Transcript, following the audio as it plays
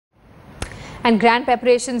And grand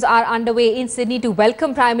preparations are underway in Sydney to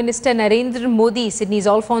welcome Prime Minister Narendra Modi. Sydney's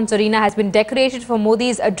Alphonse Arena has been decorated for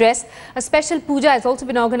Modi's address. A special puja has also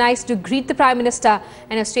been organised to greet the Prime Minister.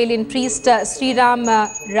 An Australian priest,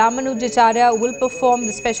 Ramnuja Acharya, will perform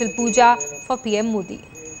the special puja for PM Modi.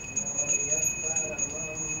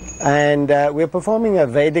 And we're performing a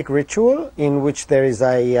Vedic ritual in which there is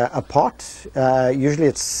a pot. Usually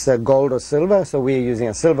it's gold or silver, so we're using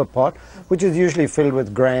a silver pot, which is usually filled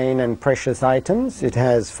with grain and precious items. It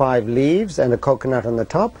has 5 leaves and a coconut on the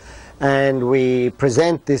top. And we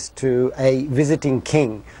present this to a visiting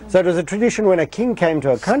king. So it was a tradition when a king came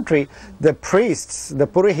to a country, the priests, the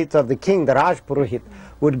Purohit of the king, the Raj Purohit,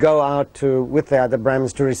 would go out with the other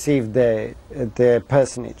Brahmins to receive their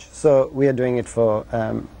personage. So we are doing it for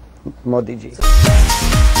Modi ji.